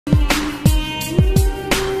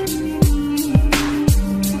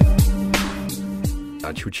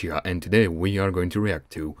Itachi Uchiha, and today we are going to react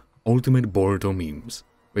to Ultimate Boruto memes.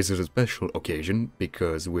 This is a special occasion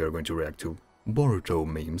because we are going to react to Boruto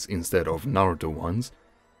memes instead of Naruto ones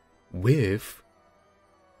with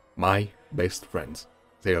my best friends.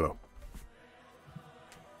 Say hello.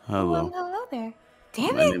 Hello. Well, hello there.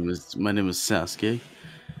 Damn it! My name is Sasuke,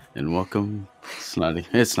 and welcome. It's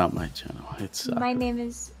not my channel. It's My name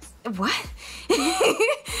is what?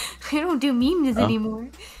 I don't do memes anymore.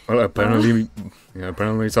 Well, apparently,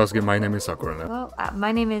 Sasuke, my name is Sakura now. Well,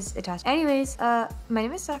 my name is Itachi. Anyways, my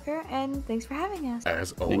name is Sakura, and thanks for having us.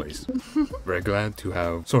 As always, very glad to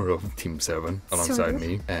have sort of Team 7 alongside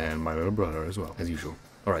me and my little brother as well, as usual.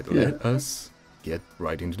 Alright, let us get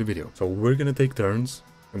right into the video. So we're gonna take turns,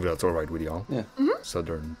 if that's alright with y'all. Yeah.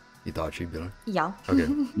 Southern Itachi, Billy. Yeah. Okay.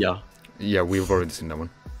 Yeah. Yeah, we've already seen that one.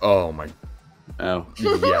 Oh my. Oh.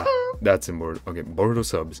 Yeah, that's in Boruto. Okay, Boruto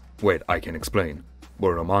subs. Wait, I can explain.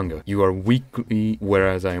 Boruto manga, you are weekly,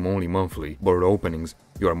 whereas I am only monthly. Boruto openings,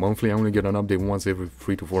 you are monthly, I only get an update once every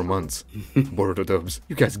 3 to 4 months. Boruto dubs,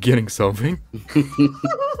 you guys getting something?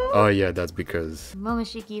 Oh yeah, that's because...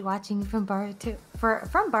 Momoshiki watching from Boruto,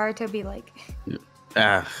 from Boruto be like...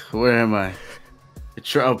 Where am I? The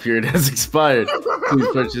trial period has expired. Please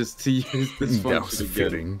purchase to use this function that was again.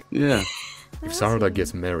 fitting. Yeah. If Sarada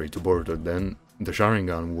gets married to Boruto, then the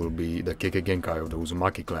Sharingan will be the Kekkei Genkai of the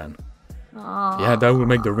Uzumaki clan. Aww. Yeah, that will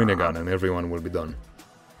make the Rinnegan and everyone will be done.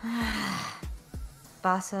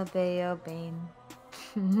 Basa Bayo Bane.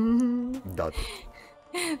 Dot.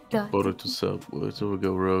 Boruto sub. Boruto will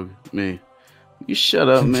go rogue. Me. You shut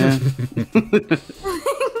up, man.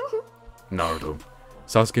 Naruto.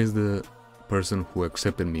 Sasuke is the person who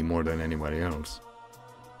accepted me more than anybody else.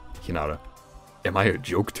 Hinata. Am I a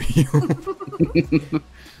joke to you?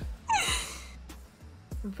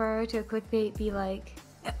 Boruto clickbait be like...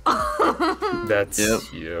 That's...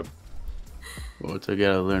 Yep. Boruto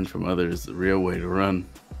gotta learn from others the real way to run.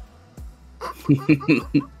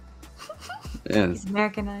 Yeah. He's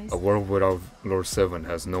Americanized. A world without Lord 7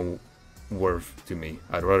 has no worth to me.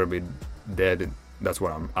 I'd rather be dead. That's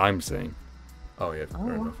what I'm saying. Oh yeah,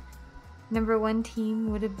 fair enough. Number 1 team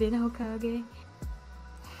would have been Hokage.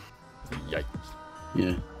 Yikes.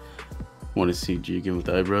 Yeah. Want to see Jigen with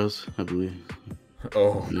eyebrows? I believe.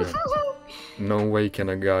 Oh yeah. No way can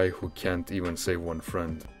a guy who can't even save one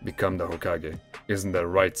friend become the Hokage. Isn't that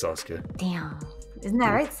right, Sasuke? Damn. Isn't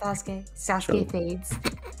that right, Sasuke? Sasuke fades.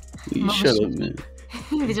 You shut up, man.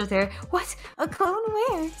 Visual terror. What? A clone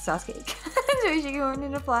where? Sasuke. Momoshiki horn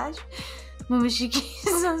in a flash. Momoshiki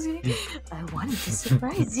Sasuke. I wanted to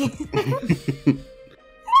surprise you.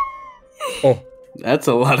 Oh. That's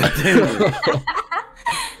a lot of damage.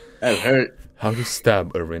 That hurt. How to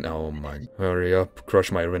stab a Rin? Oh my. Hurry up,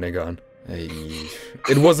 crush my Rinnegan. Hey.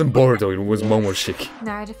 It wasn't Boruto, it was Momoshiki.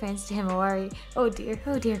 Naruto fans to Himawari. Oh dear,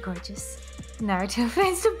 gorgeous. Naruto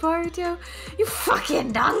fans to Boruto. You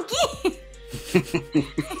fucking donkey!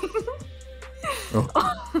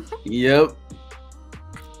 Oh. Yep.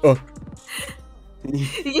 Oh.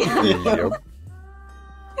 Yeah. Yep.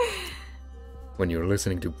 When you're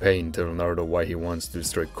listening to Pain tell Naruto why he wants to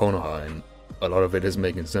destroy Konoha, and a lot of it is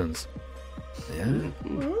making sense. Yeah.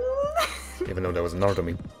 Even though that was a Naruto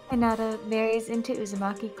meme. Hinata marries into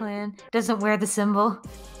Uzumaki clan, doesn't wear the symbol.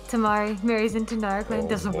 Tamari marries into Naruto clan,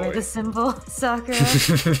 doesn't wear the symbol. Sakura.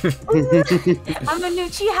 I'm a new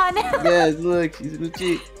Uchiha now. Yeah, look, he's an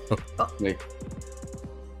Uchiha. Oh. Wait.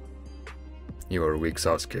 You are weak,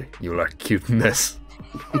 Sasuke. You lack cuteness.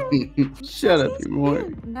 Shut up, you more.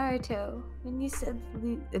 Naruto, when you said...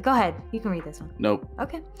 Go ahead, you can read this one. Nope.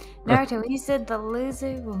 Okay. Naruto, when you said the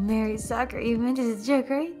loser will marry Sakura, you meant it as a joke,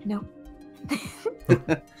 right? Nope.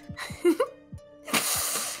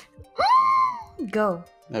 Go.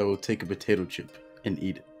 I will take a potato chip and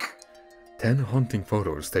eat it. 10 haunting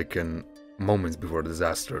photos taken moments before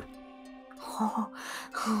disaster.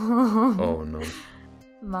 Oh no.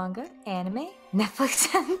 Manga, anime,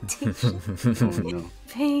 Netflix adaptation. Oh no.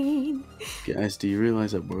 Pain. Guys, do you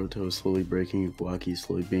realize that Boruto is slowly breaking, Iwaki is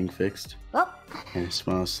slowly being fixed, Well. and his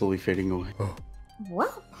smile is slowly fading away? Oh.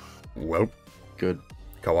 Well. Well, Good.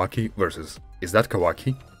 Kawaki versus... Is that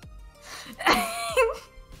Kawaki?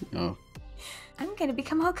 Oh. I'm gonna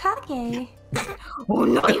become Hokage. Oh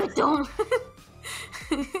no, you don't.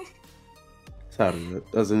 Sarada,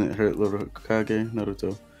 doesn't it hurt, little Hokage?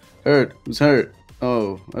 Naruto. Hurt? Who's hurt?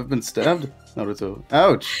 Oh, I've been stabbed? Naruto.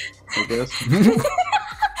 Ouch! I guess.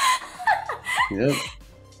 Yep.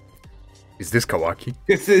 Is this Kawaki?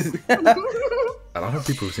 This is... A lot of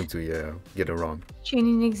people seem to get it wrong.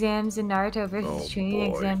 Training exams in Naruto versus Oh,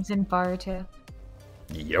 training boy. exams in Boruto.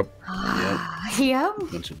 Yep. Yep.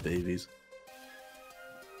 Bunch of babies.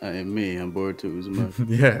 I am me. I'm Boruto Uzumaki.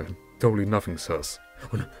 Yeah, totally nothing sus.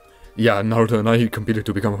 Yeah, Naruto and I competed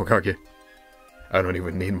to become Hokage. I don't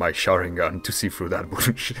even need my Sharingan to see through that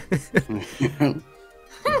bullshit.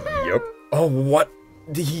 Yup. Oh, what?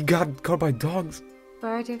 He got caught by dogs?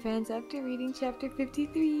 Boruto fans, after reading chapter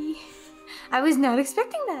 53, I was not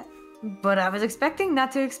expecting that. But I was expecting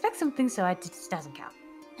not to expect something, so it just doesn't count.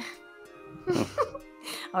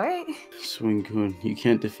 Alright. Swing-kun, you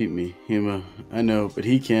can't defeat me. Hima, I know, but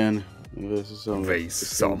he can.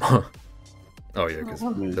 Vase-sama. Oh yeah, because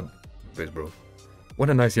the base bro. What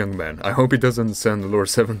a nice young man. I hope he doesn't send Lord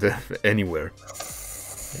Seventh anywhere.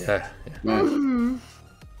 Yeah.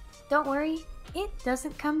 Don't worry, it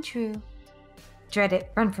doesn't come true. Dread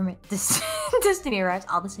it, run from it. Destiny arrives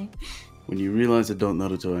all the same. When you realize Adult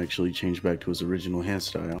Naruto actually changed back to his original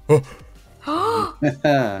hairstyle. Oh.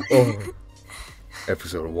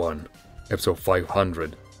 Episode 1. Episode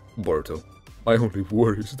 500. Boruto. My only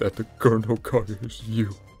worry is that the current Hokage is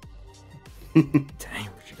you.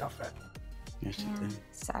 Damn, she got fat. Yes, she did.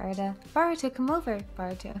 Sarada. Boruto, come over.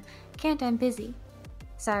 Boruto. Can't, I'm busy.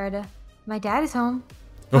 Sarada. My dad is home.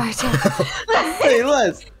 Boruto. Hey,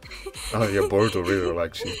 Les! Oh yeah, Boruto really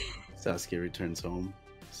likes you. Sasuke returns home.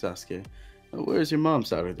 Sasuke. Oh, where's your mom,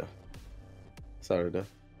 Sarada? Sarada.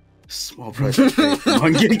 Small price to pay for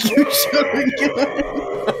Mangekyo Sharingan.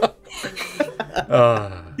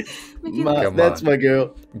 That's my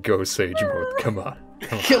girl. Go Sage mode, come on.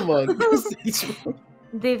 Come on, go Sage mode.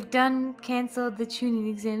 They've canceled the tuning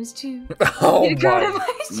exams too. Oh The my.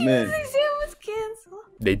 coronavirus man. exam was canceled.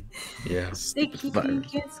 They They keep being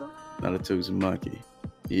canceled. Naruto Uzumaki.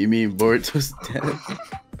 You mean Boruto's dead?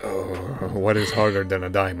 Oh, what is harder than a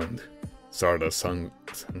diamond? Sarada's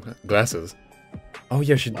sunglasses. Oh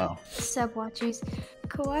yeah, she. Wow. Sub watchers.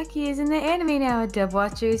 Kawaki is in the anime now. Dub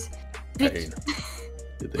watchers. Hey.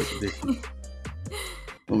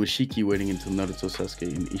 Momoshiki waiting until Naruto, Sasuke,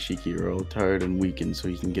 and Ishiki are all tired and weakened so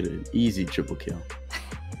he can get an easy triple kill.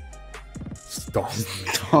 Stonks.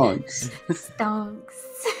 Stonks.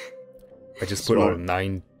 I just put all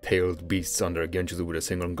 9-tailed beasts under Genjutsu with a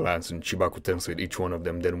single glance and Chibaku Tensei each one of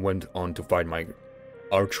them, then went on to fight my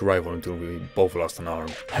arch rival until we both lost an arm.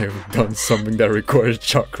 I've done something that requires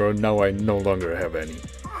chakra, now I no longer have any.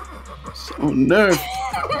 So nerfed.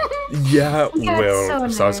 Yeah, You well,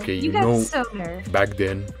 got so Sasuke, nerfed. you got know, so nerfed. back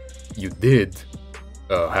then, you did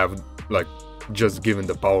have, like, just given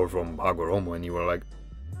the power from Hagoromo and you were, like,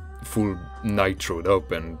 full nitroed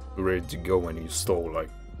up and ready to go when you stole, like,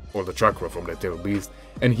 all the chakra from the tail beast.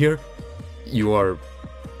 And here, you are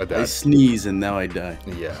a I dad. sneeze and now I die.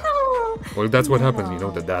 Yeah. No. Well, that's what happens, you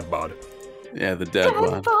know, the dad bod. Yeah, the dad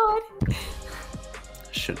bod. bod.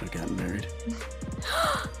 Shouldn't have gotten married.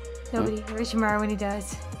 Nobody. Orochimaru when he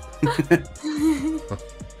dies.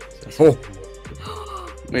 Oh!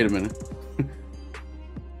 Wait a minute.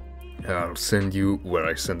 I'll send you where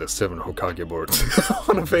I send the 7 Hokage boards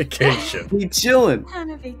on a vacation. We chillin'.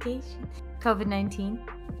 On a vacation. COVID-19.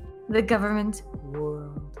 The government.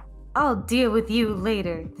 World. I'll deal with you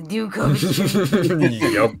later. The new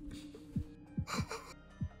COVID. Yup.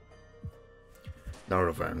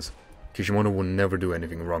 Naruto fans. Kishimoto would never do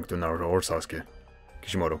anything wrong to Naruto or Sasuke.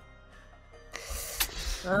 Kishimoto.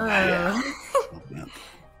 Oh. Oh, man.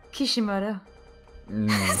 Kishimoto.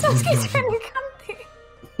 Sasuke's trying to come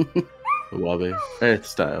through. Wabe. Earth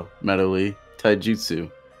style. Metal-y. Taijutsu.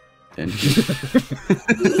 Tenchi.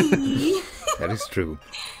 That is true.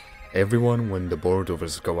 Everyone when the Boruto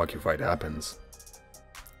vs Kawaki fight happens.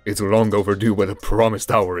 It's long overdue, but the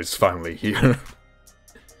promised hour is finally here.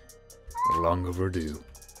 Long overdue.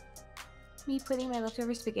 Me putting my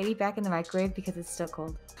leftover spaghetti back in the microwave because it's still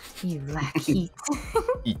cold. You lack heat.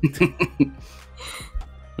 Eat.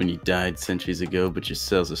 When you died centuries ago, but your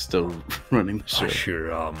cells are still running the show.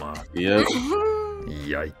 Hashirama. Yep.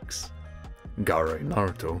 Yikes. Garai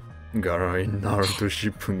Naruto. Garai Naruto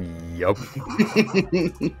Shippuden. Yup.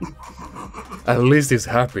 At least he's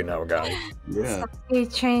happy now, guys. Yeah.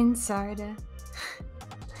 Sasuke trained Sarada.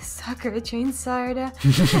 Sakura trained Sarada.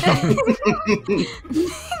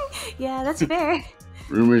 Yeah, that's fair.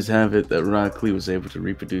 Rumors have it that Rock Lee was able to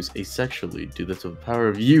reproduce asexually due to the power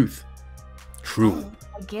of youth. True.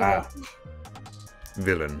 I get it.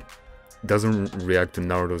 Villain. Doesn't react to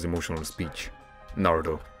Naruto's emotional speech.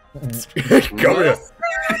 Naruto. Come here.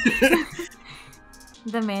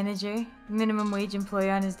 The manager, minimum wage employee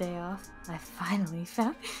on his day off. I finally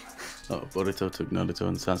found. Oh, Boruto took Naruto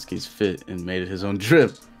and Sasuke's fit and made it his own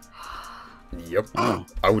drip. Yep. Oh.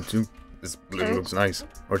 I would too. This looks nice.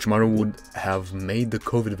 Orochimaru would have made the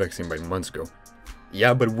COVID vaccine by months ago.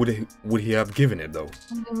 Yeah, but would he have given it though?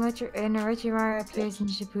 And Orochimaru appears in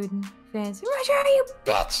Shippuden. Fans, Orochimaru, you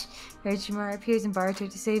bitch! Orochimaru appears in Boruto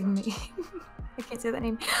to save me. I can't say that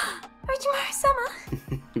name.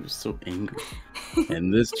 Orochimaru-sama! He was so angry.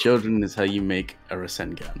 And this, children, is how you make a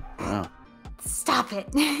Rasengan. Wow. Stop it!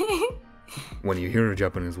 When you hear a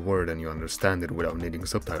Japanese word and you understand it without needing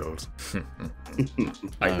subtitles.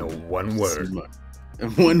 I know one word.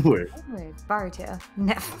 One word. Boruto.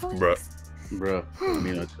 Netflix. Bruh.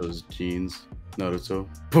 Minato's jeans. Naruto.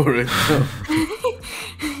 Boruto.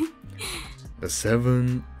 The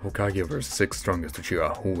 7 Hokage versus 6 strongest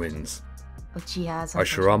Uchiha. Who wins? Uchiha's.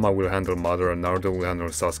 Hashirama will handle Madara, Naruto will handle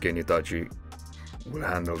Sasuke, and Itachi will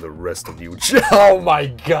handle the rest of the Uchiha. Oh my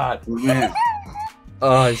god! Man.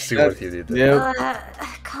 Oh, I see what you did there. Yep.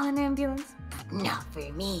 Call an ambulance. Not for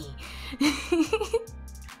me.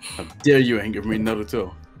 How dare you anger me,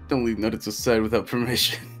 Naruto? Don't leave Naruto's side without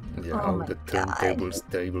permission. Yeah, Oh my the God.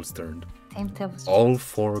 tables turned. Timetables. All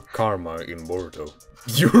for karma in Boruto.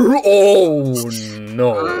 Oh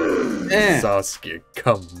no! Man. Sasuke,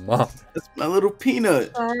 come on. That's my little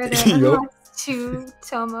peanut. Sarada has 2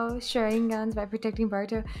 Tomo Sharingans by protecting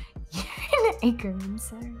Boruto. You're an anchorman,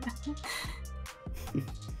 Sarada.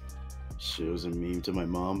 Shows a meme to my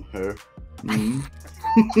mom, her. Mm.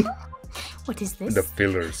 What is this? The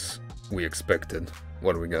fillers we expected.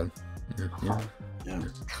 What do we got? Yeah. Yeah.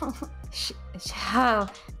 How?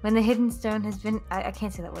 When the hidden stone has been... I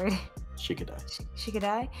can't say that word. Shikadai.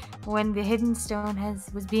 Shikadai? When the hidden stone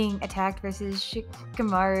was being attacked versus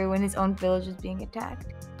Shikamaru when his own village was being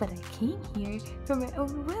attacked. But I came here for my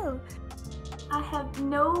own will. I have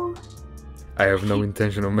no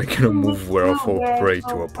intention of making a move where I fall prey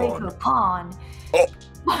to a pawn. Oh!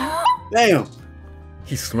 Damn!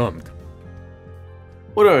 He slumped.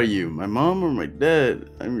 What are you, my mom or my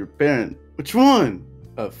dad? I'm your parent. Which one?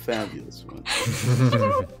 A fabulous one.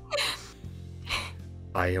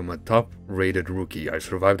 I am a top-rated rookie. I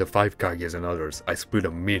survived the 5 Kages and others. I split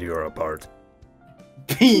a meteor apart.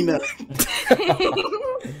 Peanut!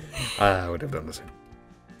 I would have done the same.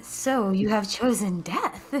 So you have chosen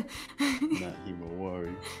death. Not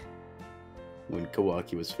Himawari. When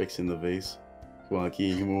Kawaki was fixing the vase.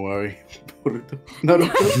 Kawaki, Himawari, Boruto,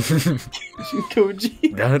 Naruto,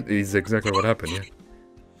 Koji. That is exactly what happened, yeah.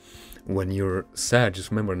 When you're sad, just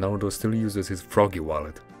remember Naruto still uses his froggy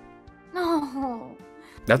wallet. No.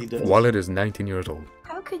 That He does. wallet is 19 years old.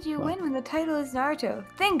 How could you win when the title is Naruto?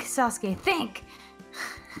 Think, Sasuke, think.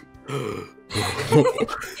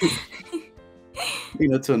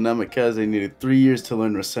 Minato Namikaze needed 3 years to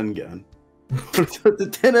learn Rasengan. The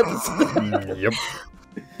 10 episodes. Yep.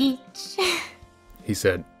 Each. He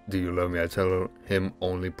said, "Do you love me?" I tell him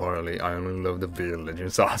only partly. I only love the village in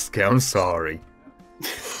Sasuke. I'm sorry.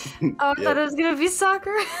 Oh, I thought it was gonna be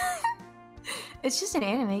Sakura. It's just an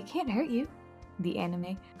anime. It can't hurt you. The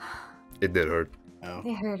anime. It did hurt. Oh,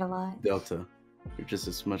 They hurt a lot. Delta, you're just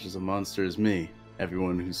as much as a monster as me.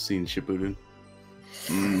 Everyone who's seen Shippuden.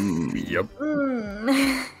 Yep.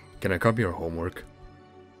 Can I copy your homework?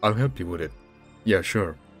 I'll help you with it. Yeah,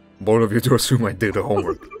 sure. Bold of you to assume I did the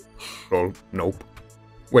homework. Well, nope.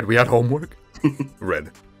 Wait, we had homework?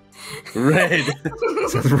 Red. Red.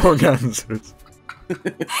 Says wrong answers.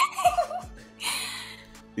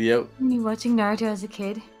 Yep. Me watching Naruto as a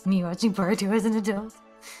kid. Me watching Boruto as an adult.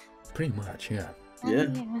 Pretty much, yeah. Yeah.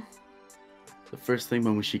 Yeah. The first thing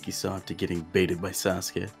Momoshiki saw after getting baited by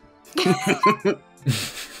Sasuke.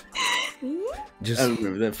 Just, I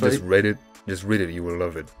remember that fight. just read it. Just read it. You will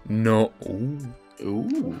love it. No. Ooh.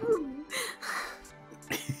 Ooh.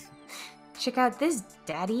 Check out this,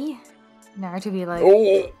 daddy. Naruto be like,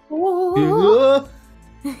 Oh.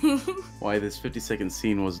 Why this 50-second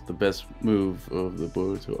scene was the best move of the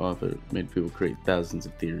Boruto author made people create thousands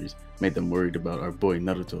of theories, made them worried about our boy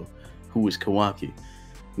Naruto, who is Kawaki,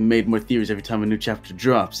 made more theories every time a new chapter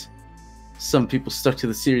drops. Some people stuck to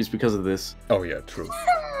the series because of this. Oh yeah, true.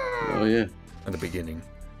 Oh yeah. At the beginning,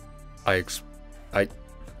 I'm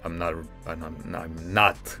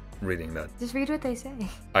not reading that. just read what they say.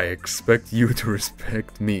 I expect you to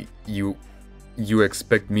respect me. You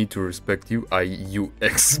expect me to respect you. You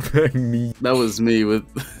expect me. That was me with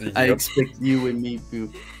I Yep. expect you and me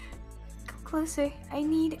to. Come closer. I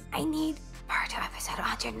need Boruto episode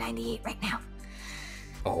 198 right now.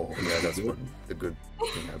 Oh yeah, that's when the good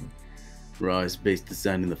thing happened. Raw is based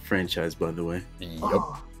design in the franchise, by the way. Yep.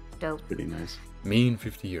 Oh, dope. Pretty nice. Me in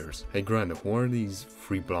 50 years. Hey Granda, who are these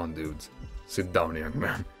free blonde dudes? Sit down, young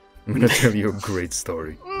man. I'm gonna tell you a great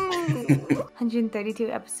story. 132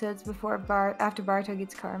 episodes after Boruto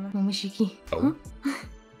gets karma. Momoshiki. Oh.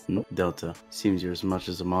 Delta, seems you're as much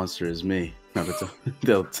as a monster as me. Naruto.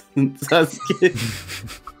 Delta. Sasuke.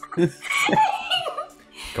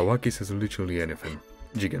 Kawaki says literally anything.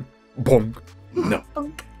 Jigen. Bonk. No.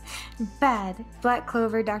 Bad. Black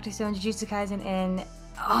Clover, Dr. Stone, Jujutsu Kaisen, and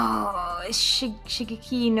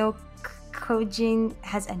Shigeki no Kojin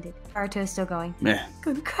has ended. Naruto is still going. Man.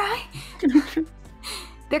 Gonna cry.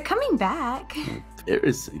 They're coming back.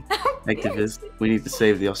 Embarrassing. Activists, we need to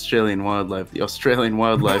save the Australian wildlife. The Australian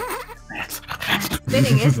wildlife.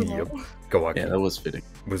 Fitting, isn't it? Yep. Kawaki. Yeah, that was fitting.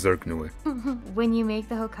 Berserk Nue. When you make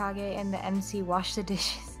the Hokage and the MC wash the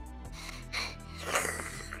dishes.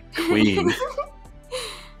 Queen.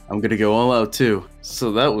 I'm gonna go all out too.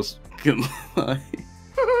 So that was good lie.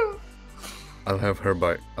 I'll have her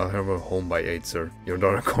home by 8, sir. Your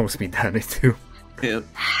daughter calls me Danny too. Yep.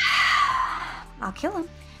 I'll kill him.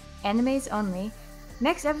 Animes only.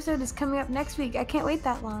 Next episode is coming up next week. I can't wait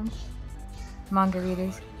that long. Manga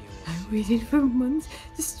readers. I waited for months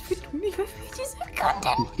just for 25 pages of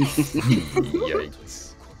content.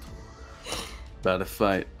 Yikes. About to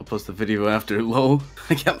fight. I'll post the video after. Lol.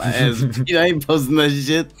 I got my ass beat. I ain't posting that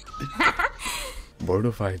shit.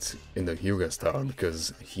 Boruto fights in the Hyuga style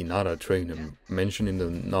because Hinata trained him. Mentioned in the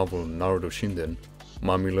novel Naruto Shinden,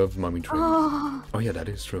 mommy loves mommy training. Oh yeah, that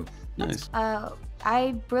is true. Nice.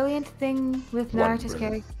 Brilliant thing with One Naruto's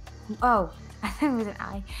brilliant. character. Oh, I think it was an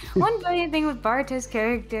I. One brilliant thing with Boruto's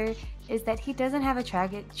character is that he doesn't have a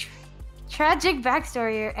tragic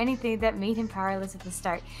backstory or anything that made him powerless at the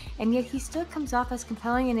start, and yet he still comes off as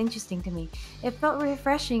compelling and interesting to me. It felt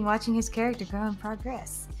refreshing watching his character grow and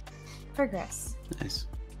progress. Nice.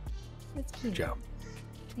 That's cute. Good job.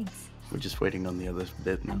 Thanks. We're just waiting on the other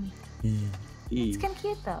bit now. It's kind of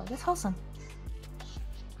cute though. That's wholesome.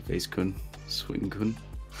 Face kun. Swing kun.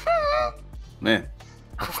 Man.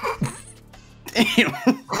 Damn.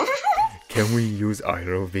 Can we use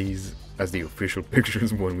either of these as the official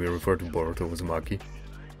pictures when we refer to Boruto Uzumaki?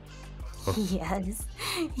 Yes.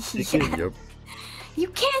 Yep. You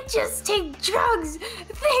can't just take drugs!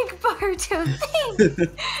 Think, Boruto,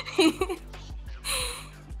 think!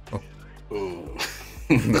 Ooh.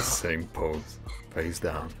 The same pose. Face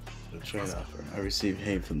down. The trade offer. I received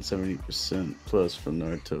hate from 70% plus from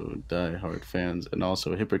Naruto die-hard fans, and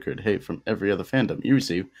also hypocrite hate from every other fandom you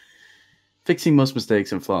receive. Fixing most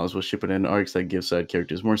mistakes and flaws will ship it in arcs that give side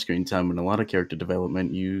characters more screen time and a lot of character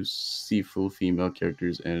development. You see full female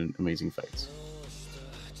characters and amazing fights.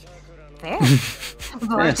 Fair.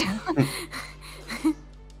 Boruto.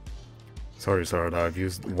 Sorry, Sarada, I've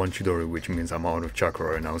used one Chidori, which means I'm out of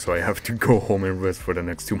chakra right now, so I have to go home and rest for the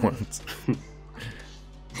next 2 months.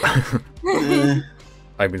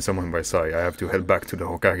 I've been summoned by Sai. I have to head back to the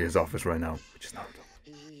Hokage's office right now, which is Naruto.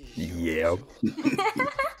 Yep.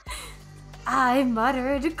 I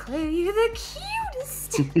mutter declare you the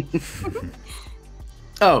cutest.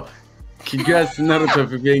 Oh, congrats to Naruto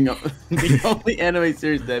for being the only anime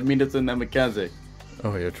series that Minato Namikaze.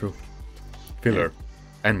 Oh yeah, true. Filler.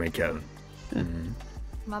 Anime canon.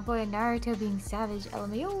 My boy Naruto being savage,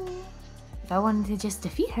 LMAO. If I wanted to just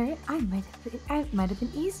defeat her, I might have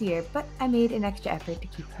been easier, but I made an extra effort to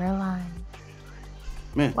keep her alive.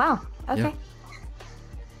 Man, Wow. Okay. Yeah.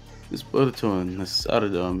 this Boruto and this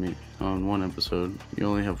Sarada on me on one episode. You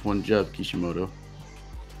only have one job, Kishimoto.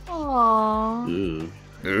 Aww. Ugh.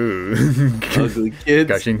 Ugh. Ugly kids.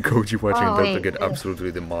 Gashin Koji watching Oh, Delta wait, get yeah.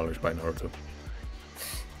 absolutely demolished by Naruto.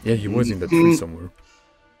 Yeah, he was in the tree somewhere.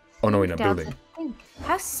 Oh no, in a Delta, building. think.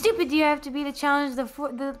 How stupid do you have to be to challenge the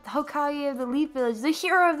Hokage of the Leaf Village, the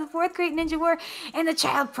hero of the 4th Great Ninja War, and the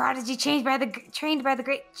child prodigy trained by the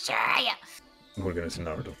great Jiraiya? We're gonna see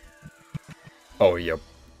Naruto. Oh, yep.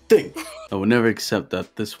 Thing. I will never accept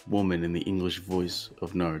that this woman in the English voice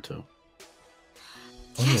of Naruto.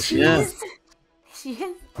 Oh, yeah, She Yeah. is. She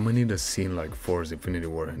is. I'm gonna need a scene like Force Infinity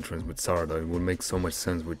War entrance with Sarada. It would make so much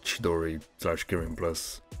sense with Chidori/Kirin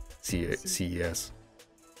plus CES.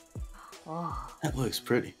 Oh, That looks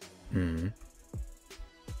pretty. Hmm.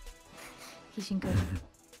 Kishinko.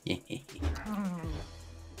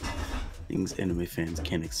 Things anime fans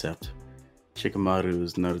can't accept. Shikamaru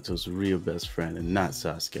is Naruto's real best friend and not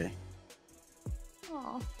Sasuke.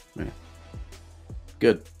 Oh.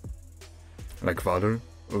 Good. Like father?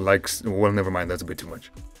 Like, well, never mind, that's a bit too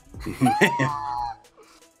much.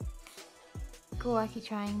 Kawaki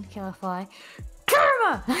trying to kill a fly.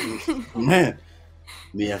 Karma! Man,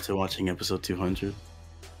 me after watching episode 200,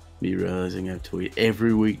 me realizing I have to wait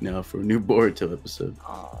every week now for a new Boruto episode.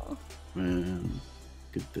 Oh. Man,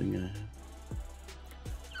 good thing I have.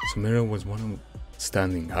 Sumera was one of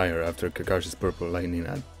standing higher after Kakashi's purple lightning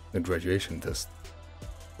at the graduation test.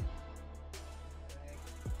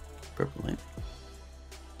 Purple Light.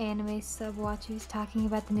 Anime sub watchers talking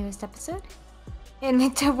about the newest episode. Anime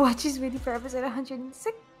dub watchers waiting for episode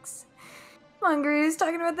 106. Manga readers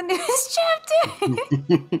talking about the newest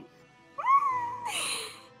chapter.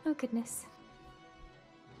 Oh goodness.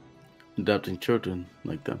 Adopting children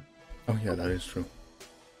like them. Oh yeah, that is true.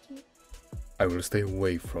 I will stay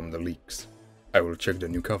away from the leaks. I will check the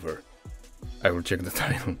new cover. I will check the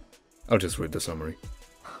title. I'll just read the summary.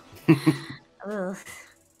 Ugh.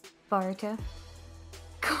 Boruto.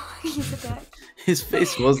 He's attack. His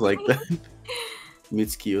face was like that.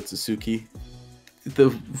 Mitsuki Otsutsuki.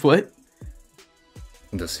 The what?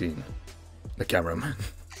 The scene. The cameraman.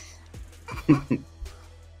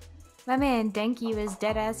 My man Denki was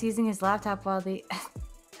deadass using his laptop while the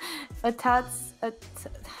Otsutsuki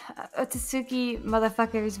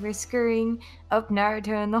motherfuckers were scurrying up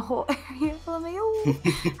Naruto in the whole area.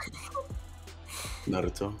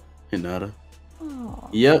 Naruto. Hinata. Oh.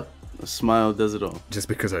 Yep. A smile does it all. Just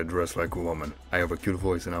because I dress like a woman, I have a cute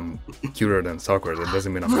voice and I'm cuter than Sakura, that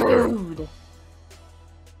doesn't mean I'm a girl. Rude.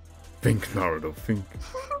 Think, Naruto, think.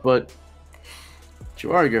 But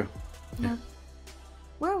you are a girl. No.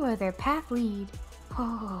 Where will their path lead?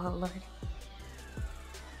 Oh lord.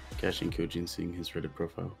 Cashin Kyojin seeing his Reddit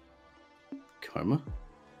profile. Karma?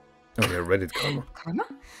 Oh yeah, Reddit karma. Karma?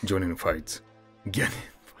 Joining fights. Get it.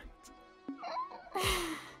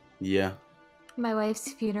 Yeah. My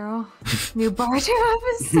wife's funeral. New Boruto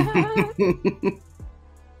episode.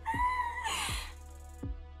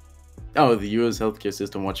 Oh, the U.S. healthcare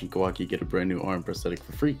system watching Kawaki get a brand new arm prosthetic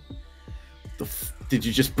for free. Did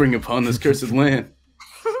you just bring upon this cursed land?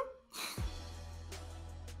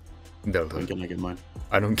 Delta. When can I get mine?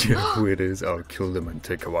 I don't care who it is, I'll kill them and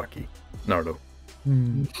take Kawaki. Naruto.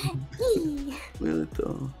 Will it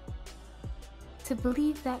though? To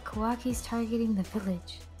believe that Kawaki's targeting the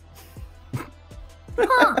village.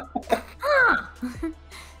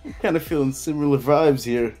 I'm kind of feeling similar vibes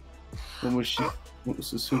here.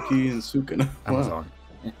 Suzuki and Sukuna. Wow. Amazon.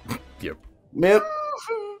 Yep. Yep.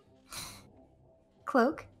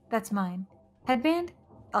 Cloak? That's mine. Headband?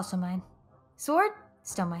 Also mine. Sword?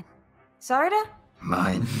 Still mine. Sarada?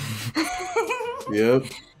 Mine. Yep.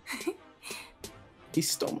 He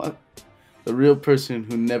stole my... The real person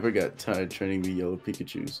who never got tired training the yellow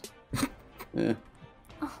Pikachus. Yeah.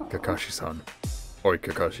 Oh. Kakashi-san. Oi,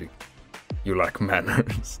 Kakashi. You lack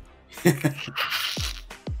manners.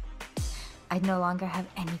 I no longer have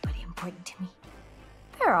anybody important to me.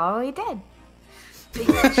 They're already dead.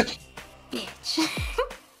 Bitch. Bitch.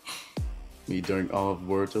 Me during all of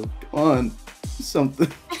Boruto. Come on.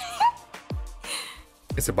 Something.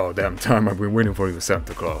 It's about damn time I've been waiting for you,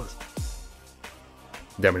 Santa Claus.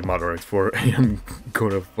 Damn it, mother, it's 4 a.m.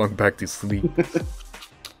 Go the fuck back to sleep.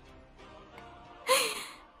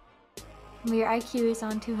 Your IQ is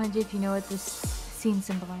on 200 if you know what this scene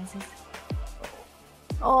symbolizes.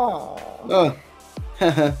 Oh.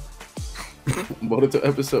 Boruto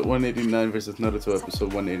episode 189 versus Naruto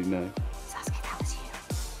episode 189. Sasuke, that was you.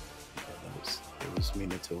 That was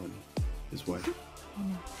Minato and his wife. I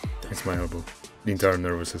know. It's my elbow. The entire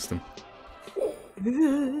nervous system.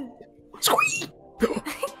 Boruto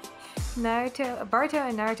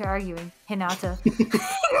and Naruto arguing. Hinata.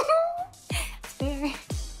 Fair.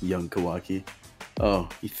 Young Kawaki. Oh,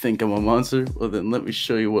 you think I'm a monster? Well then let me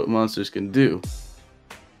show you what monsters can do.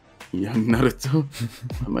 Young Naruto.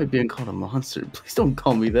 I might be called a monster. Please don't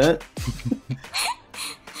call me that.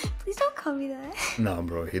 Please don't call me that. Nah,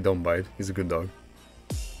 bro, he don't bite. He's a good dog.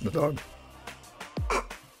 The dog. I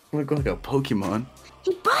look like a Pokemon.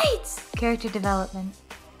 He bites! Character development.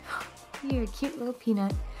 You're a cute little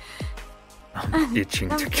peanut. I'm itching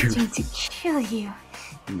to kill itching to kill you.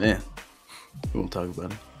 Man. We won't talk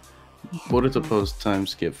about it. Boruto post time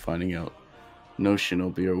skip finding out no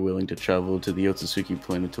shinobi are willing to travel to the Otsutsuki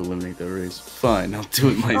planet to eliminate their race. Fine, I'll do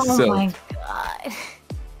it myself. Oh my god.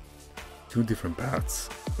 2 different paths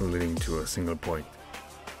leading to a single point.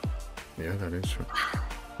 Yeah, that is true.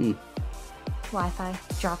 Wi-Fi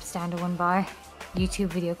drops down to 1 bar. YouTube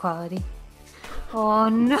video quality. Oh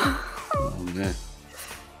no. Oh man.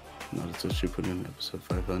 Naruto should put in episode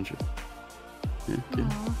 500. Yeah, good.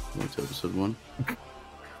 Go to episode 1.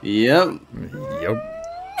 Yep. Yep.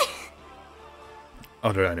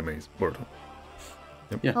 Other animes, Boruto.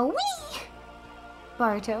 Yep. Yeah. Oh wee!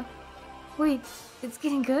 Boruto. Wait, it's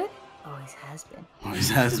getting good? Always has been. Always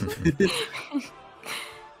has been.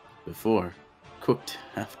 Before. Cooked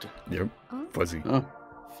after. Yep. Oh. Fuzzy. Oh.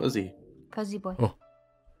 Fuzzy. Fuzzy boy. Oh.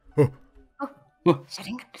 Oh. Oh.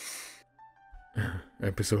 Shutting.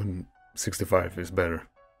 Episode 65 is better.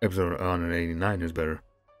 Episode 189 is better.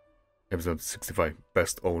 Episode 65,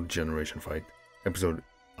 best old generation fight. Episode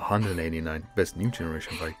 189. Best new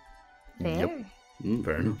generation fight. Fair. Yep.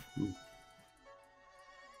 Fair enough.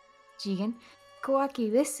 Jigen.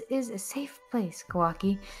 Kawaki, this is a safe place,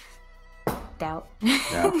 Kawaki. Doubt.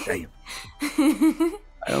 Damn.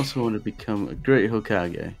 I also want to become a great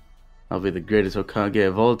Hokage. I'll be the greatest Hokage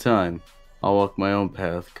of all time. I'll walk my own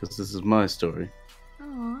path because this is my story.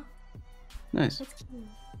 Aw, Nice. that's cute.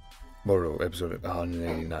 Boruto episode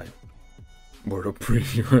 189. Boruto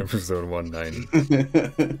preview episode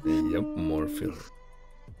 190. Yep, more filler.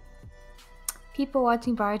 People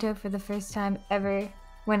watching Boruto for the first time ever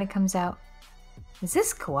when it comes out. Is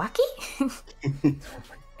this Kawaki?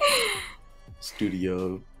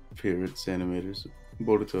 Studio Pirates Animators.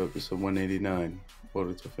 Boruto episode 189.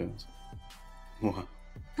 Boruto fans. Wow.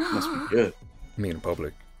 Must be good. Me in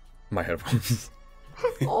public. My headphones.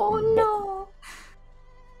 Oh no!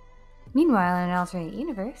 Meanwhile, in an alternate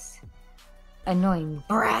universe, annoying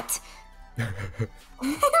brat.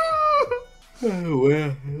 Oh,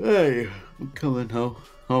 well, hey, I'm coming home.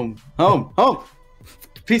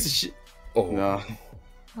 Piece of shit. Oh, No.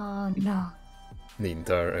 Oh no! the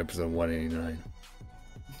entire episode 189.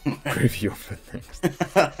 Preview of the next.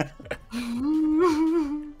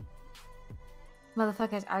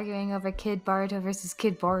 Motherfuckers arguing over Kid Boruto versus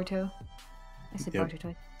Kid Boruto. I said Yep. Boruto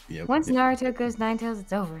twice. Yep. Once Naruto goes nine tails,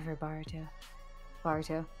 it's over for Boruto.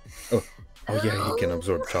 Boruto. Oh yeah, he can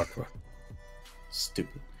absorb chakra.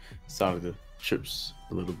 Stupid. Sarada chirps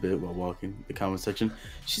a little bit while walking the comment section.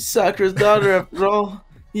 She's Sakura's daughter after all.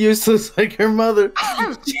 Useless like her mother.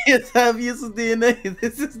 She has half useless DNA.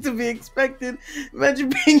 This is to be expected. Imagine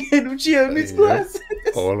being in Uchiha in these Yeah. classes.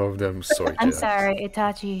 All of them soy I'm jabs. sorry,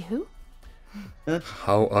 Itachi. Who?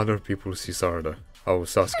 How other people see Sarada. How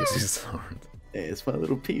Sasuke sees Sarada. Hey, it's my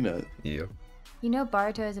little peanut. Yep. You know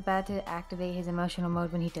Boruto is about to activate his emotional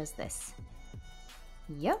mode when he does this.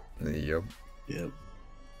 Yep. Yep. Yep.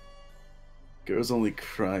 Girls only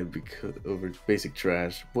cry because over basic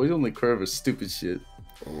trash. Boys only cry over stupid shit.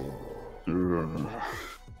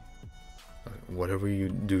 Whatever you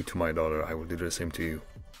do to my daughter, I will do the same to you.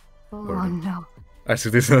 Oh Boruto. no.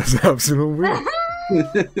 Actually, this is absolute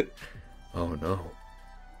weird. Oh no.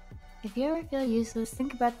 If you ever feel useless,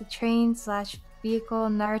 think about the train/vehicle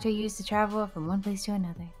Naruto used to travel from one place to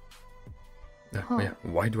another. Yeah,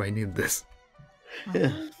 why do I need this?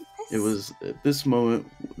 Yeah. It was at this moment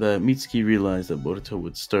that Mitsuki realized that Boruto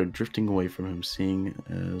would start drifting away from him, seeing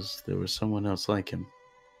as there was someone else like him.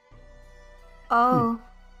 Oh.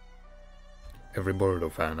 Every Boruto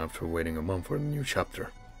fan after waiting a month for the new chapter.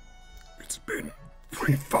 It's been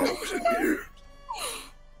 3,000 years.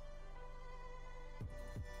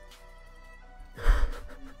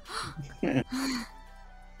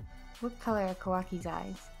 What color are Kawaki's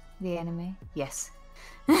eyes? The anime? Yes.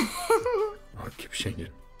 Oh, it keeps changing.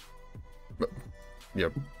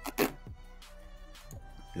 Yep.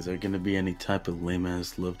 Is there gonna be any type of lame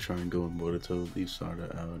ass love triangle in Boruto? Leave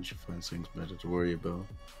Sarada out and she finds things better to worry about.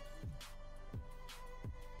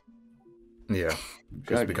 Yeah.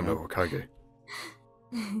 Just become a Hokage.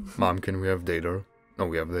 Mom, can we have data? No,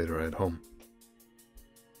 we have data at home.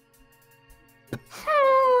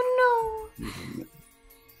 Oh no!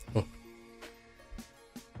 Oh.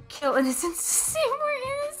 Kill innocents, save more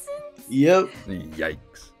innocents! Yep.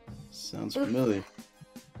 Yikes. Sounds familiar.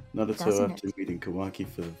 Naruto Doesn't after meeting Kawaki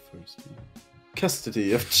for the first time.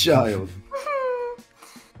 Custody of child.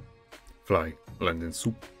 Fly, land in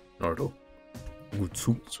soup. Naruto. Good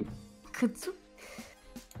soup. Kutsu.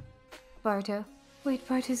 Boruto. Wait,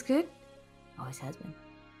 Boruto's good? Always has been.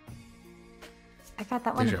 I got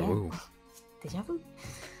that one Deja again. vu. Deja vu?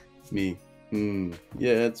 Me.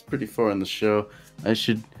 Yeah, it's pretty far in the show. I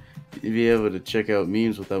should be able to check out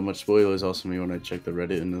memes without much spoilers. Also, me when I check the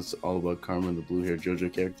Reddit, and it's all about Carmen, the blue-haired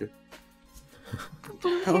JoJo character.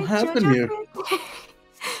 What happened here? The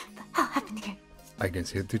hell happened here? I can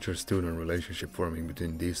see a teacher-student relationship forming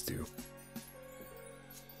between these two.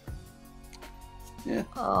 Yeah.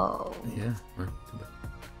 Oh. Yeah, well, too bad.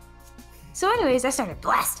 So anyways, I started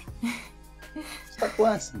blasting. Stop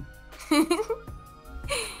blasting.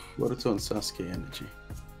 Boruto and Sasuke energy.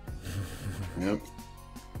 Yep.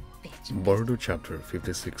 Bitch. Boruto Chapter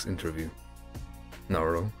 56 Interview.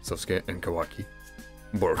 Naruto, Sasuke, and Kawaki.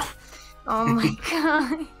 Boruto. Oh my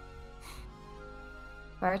god.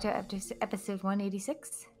 Boruto episode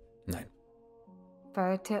 186. 9.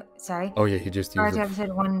 Boruto, sorry. Oh yeah, he just used Boruto it episode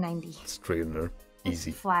 190. straightener.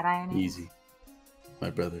 Easy. Flat iron. Easy.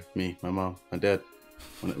 My brother, me, my mom, my dad.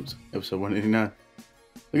 When it was episode 189.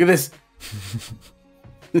 Look at this.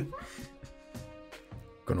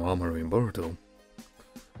 Konohamaru and Boruto.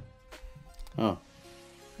 Oh,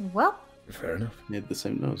 Well, Fair enough. he had the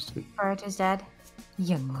same nose too. Boruto's dad.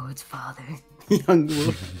 Young Lord's father. Young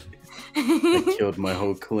Lord. I killed my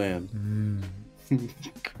whole clan.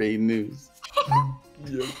 Great news.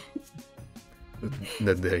 Yeah.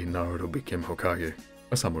 The day Naruto became Hokage.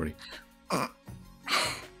 A summary.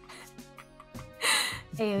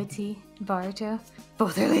 AOT, Boruto,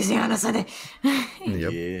 both releasing on a Sunday.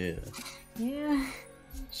 Yep. Yeah. Yeah.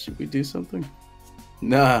 Should we do something?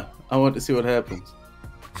 Nah, I want to see what happens.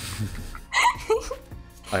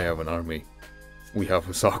 I have an army. We have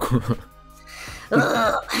a Sakura.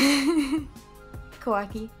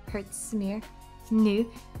 Kawaki, hurts smear.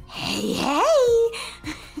 New. Hey, hey!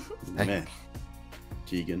 Man.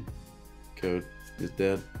 Jigen. Code. His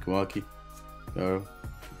dad. Kawaki. Naruto.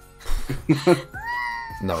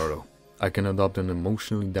 Naruto. I can adopt an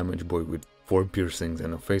emotionally damaged boy with 4 piercings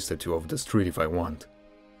and a face tattoo of the street if I want.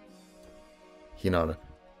 Hinata.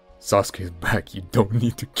 Sasuke is back. You don't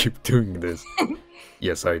need to keep doing this.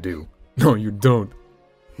 Yes, I do. No, you don't.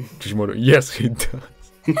 Kishimoto. Yes, he does.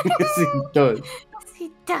 Yes, he does. Yes,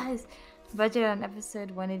 he does. Budget on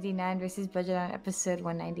episode 189 versus budget on episode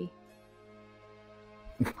 190.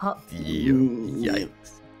 Huh.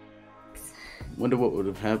 Yikes. Wonder what would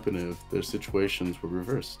have happened if their situations were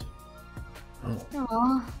reversed. Oh.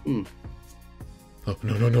 Aww. Oh,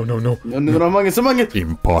 no. No, among us.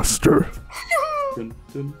 Imposter. Dun,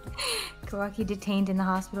 dun. Kawaki detained in the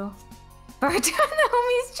hospital. Boruto and the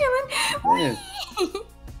homies chilling. Man.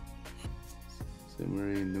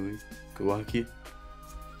 Samurai Nui. Kawaki.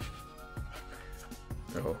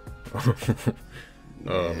 Oh.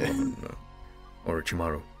 No.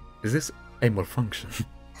 Orochimaru. Is this a malfunction?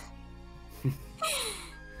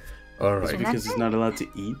 Alright. Because he's not allowed to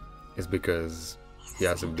eat. It's because he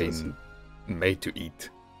hasn't been made to eat.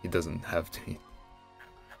 He doesn't have to eat.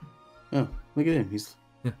 Oh, look at him. He's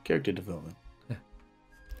character development. Yeah.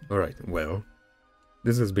 Alright, well,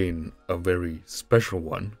 this has been a very special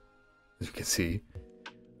one, as you can see.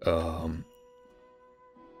 I'm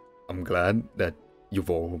glad that you've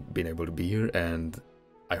all been able to be here, and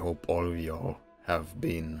I hope all of y'all have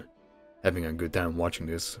been having a good time watching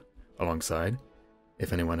this alongside.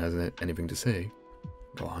 If anyone has anything to say,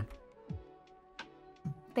 go on.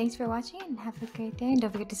 Thanks for watching and have a great day. And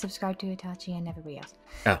don't forget to subscribe to Itachi and everybody else.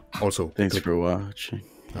 Also, Thanks for watching.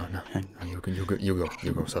 No, you go,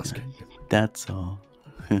 Sasuke. That's all.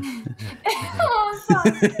 Oh,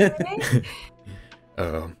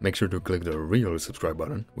 sorry. Make sure to click the real subscribe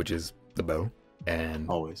button, which is the bell, and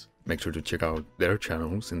Always. make sure to check out their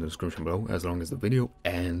channels in the description below as long as the video,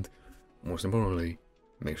 and most importantly,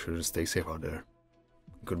 make sure to stay safe out there.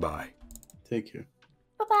 Goodbye. Take care.